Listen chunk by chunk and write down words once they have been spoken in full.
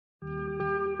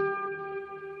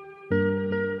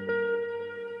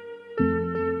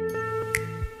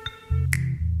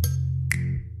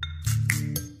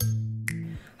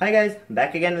Hi guys,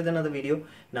 back again with another video.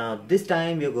 Now this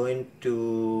time we're going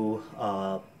to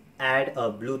add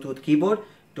a Bluetooth keyboard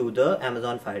to the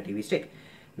Amazon Fire TV stick.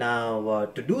 Now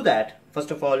to do that,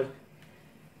 first of all,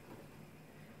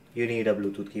 you need a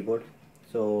Bluetooth keyboard.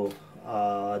 So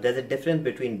there's a difference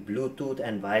between Bluetooth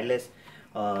and wireless.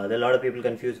 There are a lot of people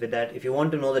confused with that. If you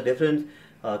want to know the difference,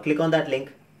 click on that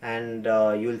link and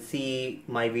you'll see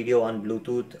my video on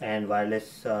Bluetooth and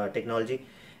wireless technology.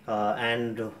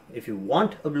 And if you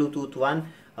want a Bluetooth one,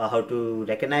 how to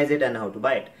recognize it and how to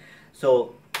buy it.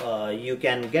 So you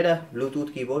can get a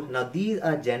Bluetooth keyboard. Now these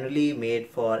are generally made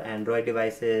for Android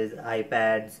devices,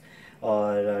 iPads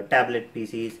or tablet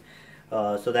PCs,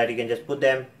 so that you can just put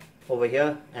them over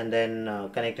here and then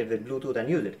connect it with Bluetooth and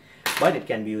use it. But it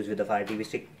can be used with the Fire TV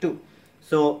stick too.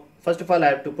 So first of all, I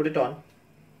have to put it on,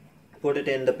 put it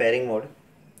in the pairing mode.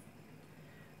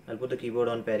 I'll put the keyboard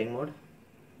on pairing mode.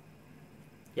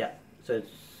 Yeah, so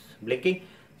it's blinking.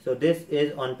 So this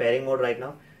is on pairing mode right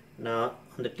now. Now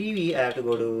on the TV, I have to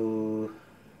go to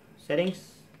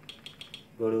settings,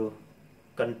 go to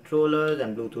controllers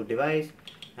and Bluetooth device,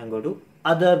 and go to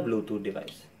other Bluetooth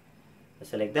device. I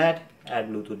select that, add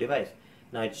Bluetooth device.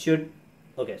 Now it should,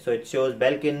 okay, so it shows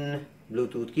Belkin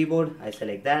Bluetooth keyboard. I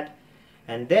select that,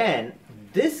 and then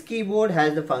this keyboard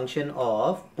has the function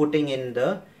of putting in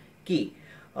the key.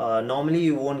 Normally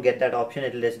you won't get that option,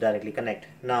 it will just directly connect.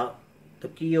 Now the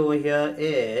key over here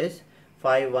is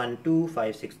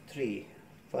 512563,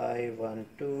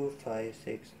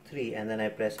 512563, and then I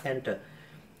press enter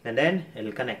and then it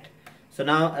will connect. So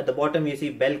now at the bottom you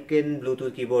see Belkin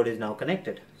Bluetooth keyboard is now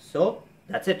connected. So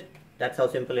that's it, that's how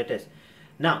simple it is.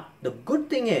 Now the good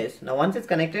thing is, now once it's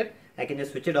connected, I can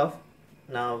just switch it off.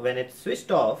 Now when it's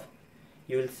switched off,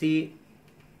 you will see,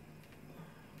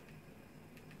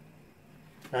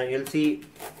 now you'll see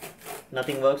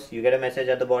nothing works. You get a message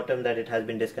at the bottom that it has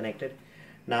been disconnected.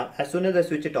 Now as soon as I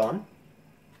switch it on,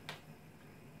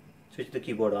 switch the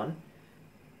keyboard on,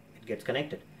 it gets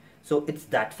connected. So it's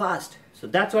that fast. So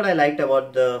that's what I liked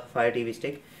about the Fire TV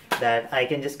stick, that I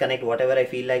can just connect whatever I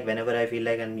feel like, whenever I feel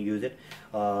like, and use it.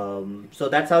 So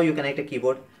that's how you connect a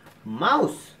keyboard.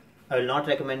 Mouse, I will not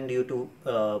recommend you to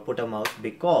put a mouse,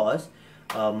 because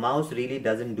mouse really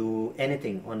doesn't do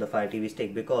anything on the Fire TV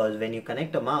stick, because when you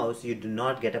connect a mouse, you do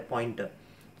not get a pointer.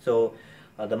 So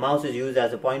the mouse is used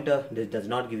as a pointer. This does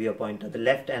not give you a pointer. The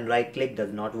left and right click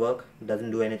does not work,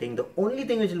 doesn't do anything. The only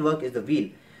thing which will work is the wheel.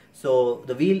 So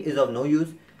the wheel is of no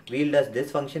use. Wheel does this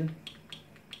function,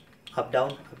 up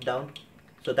down, up down.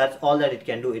 So that's all that it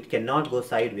can do. It cannot go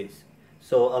sideways.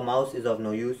 So a mouse is of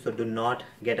no use. So do not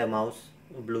get a mouse,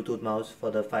 Bluetooth mouse,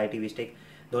 for the Fire TV stick.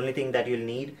 The only thing that you'll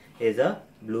need is a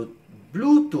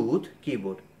Bluetooth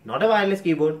keyboard, not a wireless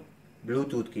keyboard,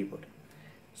 Bluetooth keyboard.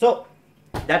 So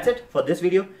that's it for this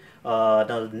video. Now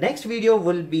the next video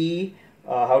will be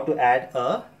how to add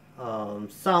a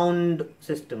sound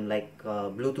system like a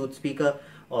Bluetooth speaker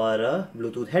or a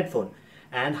Bluetooth headphone,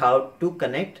 and how to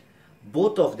connect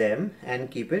both of them and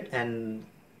keep it and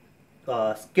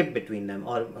skip between them,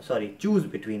 or sorry, choose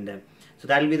between them. So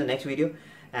that will be the next video,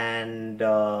 and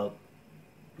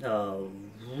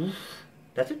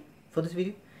that's it for this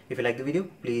video. If you like the video,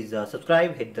 please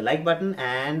subscribe, hit the like button,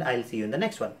 and I'll see you in the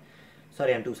next one.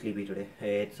 Sorry, I'm too sleepy today.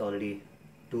 It's already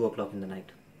 2 o'clock in the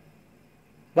night.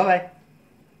 Bye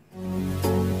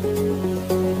bye.